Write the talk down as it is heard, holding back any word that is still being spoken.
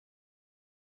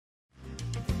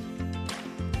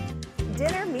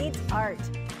dinner meets art.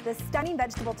 This stunning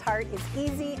vegetable tart is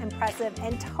easy, impressive,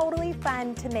 and totally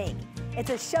fun to make. It's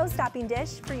a show-stopping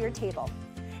dish for your table.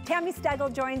 Tami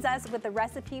Steggell joins us with the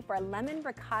recipe for a lemon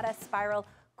ricotta spiral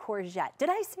courgette.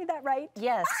 Did I say that right?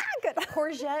 Yes. Good.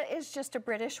 Courgette is just a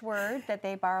British word that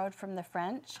they borrowed from the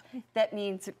French that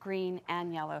means green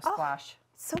and yellow squash.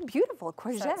 So beautiful,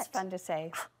 courgette. So it's fun to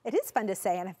say. It is fun to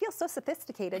say, and I feel so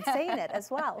sophisticated saying it as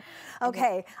well.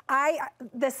 Okay,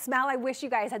 the smell, I wish you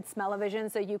guys had smell-o-vision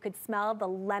so you could smell the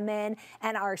lemon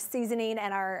and our seasoning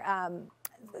and our,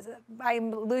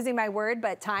 I'm losing my word,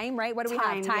 but thyme, right? What do we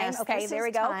have? Thyme, yes, okay, there we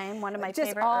go. Thyme, one of my Just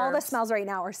favorite all herbs. the smells right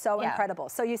now are so incredible.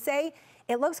 So you say,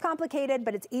 it looks complicated,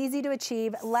 but it's easy to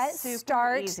achieve. Let's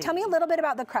start. Easy. Tell me a little bit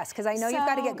about the crust, because I know you've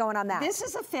got to get going on that. This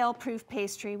is a fail-proof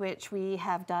pastry, which we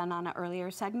have done on an earlier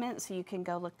segment, so you can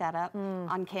go look that up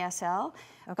on KSL.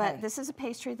 Okay. But this is a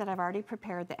pastry that I've already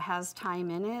prepared that has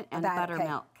thyme in it and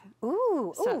buttermilk.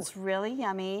 Ooh, so it's really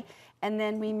yummy. And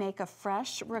then we make a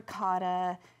fresh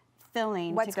ricotta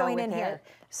filling to go with it. Here?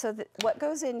 So what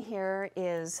goes in here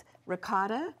is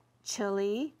ricotta,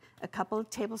 chili, a couple of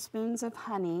tablespoons of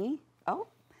honey. Oh,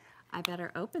 I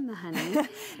better open the honey.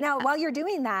 Now, while you're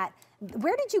doing that,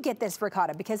 where did you get this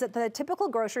ricotta? Because at the typical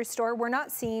grocery store, we're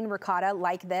not seeing ricotta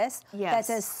like this. Yes. That's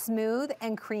as smooth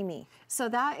and creamy. So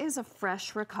that is a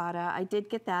fresh ricotta. I did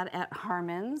get that at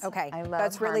Harmon's. Okay, I love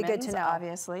that's really good to Harmon's, know.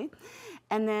 Obviously.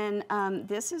 And then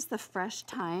this is the fresh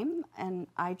thyme, and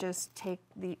I just take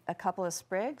a couple of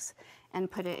sprigs and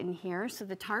put it in here. So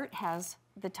the tart has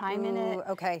the thyme in it.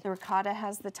 Okay. The ricotta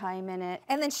has the thyme in it.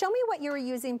 And then show me what you were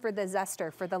using for the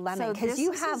zester, for the lemon, because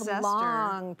you have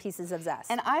long pieces of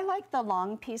zest. And I like the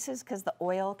long pieces because the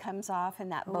oil comes off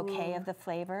and that bouquet of the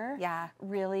flavor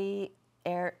really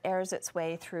airs its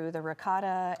way through the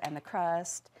ricotta and the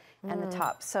crust and the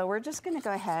top. So we're just going to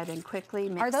go ahead and quickly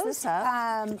mix this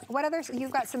up. What others? You've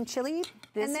got some chili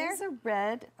in there? This is a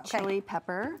red chili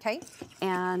pepper. Okay.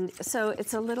 And so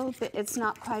it's a little bit, it's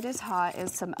not quite as hot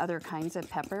as some other kinds of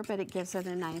pepper, but it gives it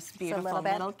a nice, beautiful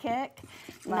little kick.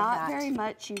 Not very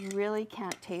much. You really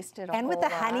can't taste it a whole lot. And with the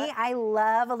honey, I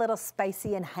love a little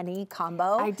spicy and honey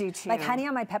combo. I do too. Like honey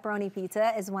on my pepperoni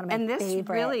pizza is one of my favorites. And this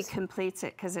really completes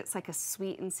it because it's like a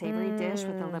sweet and savory dish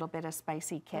with a little bit of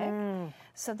spicy kick.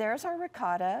 So there's our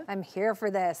ricotta. I'm here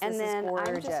for this. And this then is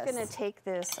gorgeous. I'm just going to take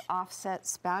this offset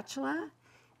spatula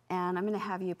and I'm going to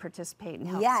have you participate and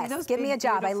help. Yes, See those give me a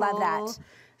job. I love that.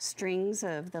 Strings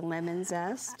of the lemon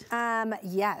zest.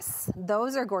 Yes,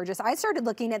 those are gorgeous. I started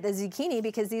looking at the zucchini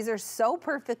because these are so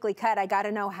perfectly cut. I got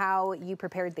to know how you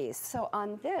prepared these. So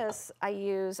on this, I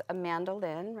use a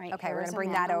mandolin right here. Okay, we're going to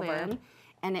bring that over.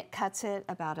 And it cuts it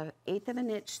about 1/8 of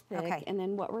an inch thick. Okay. And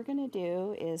then what we're going to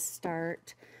do is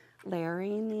start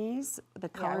layering these, the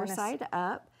color side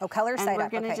up. Oh, color side up, And we're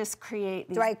going to just create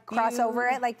these. Do I cross over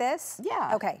it like this?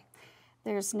 Yeah. Okay.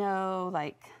 There's no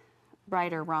like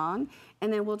right or wrong.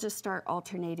 And then we'll just start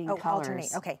alternating colors.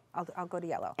 Alternate. Okay, I'll go to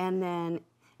yellow. And then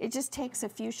it just takes a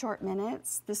few short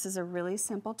minutes. This is a really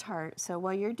simple tart. So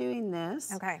while you're doing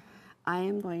this, I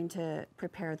am going to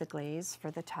prepare the glaze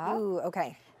for the top. Ooh,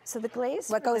 okay. So the glaze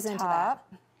what goes into that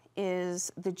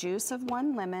is the juice of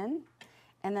 1 lemon,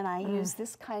 and then I use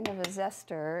this kind of a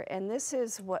zester, and this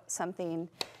is something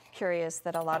curious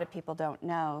that a lot of people don't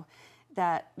know,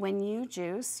 that when you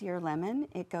juice your lemon,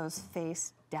 it goes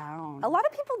face down. A lot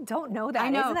of people don't know that. I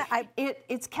know. Isn't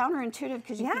it's counterintuitive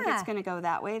because you think it's going to go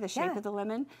that way, the shape of the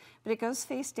lemon, but it goes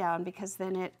face down because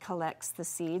then it collects the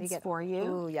seeds for you.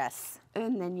 Ooh, yes.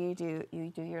 And then you do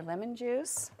your lemon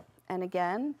juice, and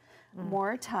again,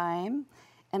 more thyme.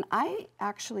 And I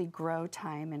actually grow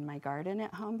thyme in my garden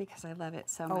at home because I love it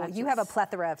so much. Oh, you have a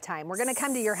plethora of thyme. We're going to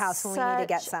come to your house when we need to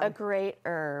get some. Such a great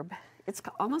herb. It's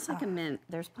almost like a mint.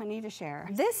 There's plenty to share.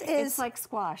 This is it's like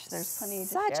squash. There's plenty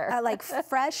to share. Such a like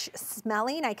fresh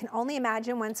smelling. I can only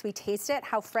imagine once we taste it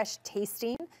how fresh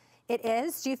tasting it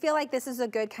is. Do you feel like this is a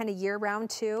good kind of year-round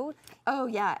too? Oh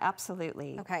yeah,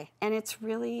 absolutely. Okay. And it's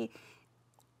really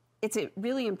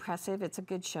impressive. It's a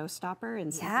good showstopper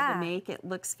and simple to make. It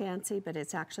looks fancy, but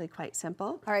it's actually quite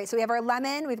simple. All right, so we have our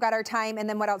lemon, we've got our thyme, and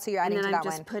then what else are you adding to that one? And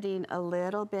then I'm just putting a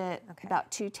little bit, about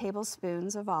 2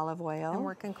 tablespoons of olive oil. I'm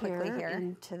working quickly here.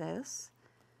 Into this.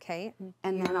 Okay.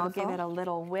 And then I'll give it a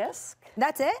little whisk.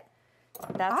 That's it?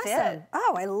 That's it.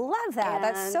 Oh, I love that. And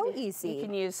that's so easy. You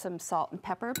can use some salt and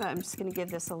pepper, but I'm just going to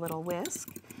give this a little whisk.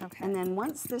 Okay. And then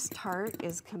once this tart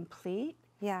is complete,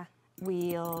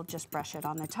 we'll just brush it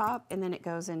on the top, and then it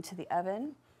goes into the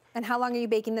oven. And how long are you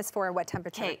baking this for? What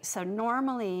temperature? Okay, so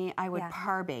normally I would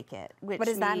par bake it, which what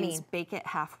does that mean? Bake it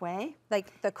halfway.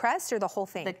 Like the crust or the whole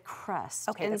thing? The crust.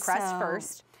 Okay, and the crust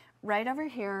first. right over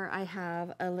here, I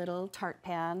have a little tart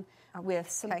pan with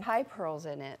some pie pearls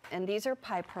in it. And these are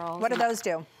pie pearls. What do those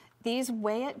do? These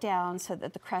weigh it down so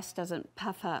that the crust doesn't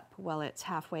puff up while it's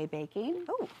halfway baking.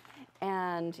 Oh.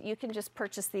 And you can just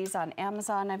purchase these on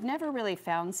Amazon. I've never really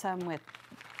found some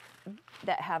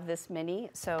that have this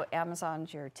many, so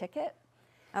Amazon's your ticket.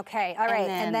 Okay, all right,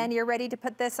 and then you're ready to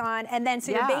put this on, and then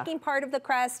so you're baking part of the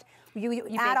crust, you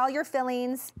add all your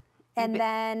fillings, and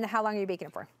then how long are you baking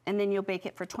it for? And then you'll bake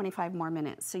it for 25 more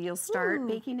minutes. So you'll start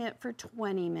baking it for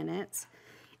 20 minutes,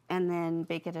 and then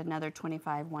bake it another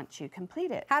 25 once you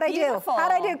complete it. How'd I do?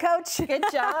 How'd I do, Coach? Good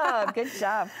job, good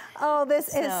job. Oh,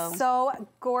 this is so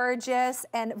gorgeous,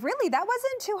 and really, that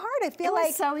wasn't too hard. I feel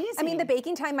like so easy. I mean, the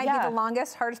baking time might be the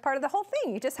longest, hardest part of the whole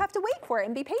thing. You just have to wait for it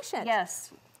and be patient.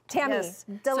 Yes. Tami,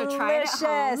 delicious. So try it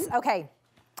at home. Okay.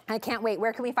 I can't wait.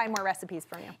 Where can we find more recipes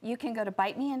from you? You can go to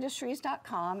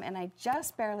bitemeindustries.com, and I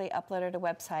just barely uploaded a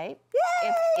website.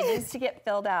 Yay! It is to get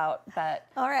filled out, but...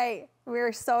 All right.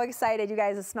 We're so excited, you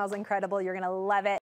guys. It smells incredible. You're going to love it.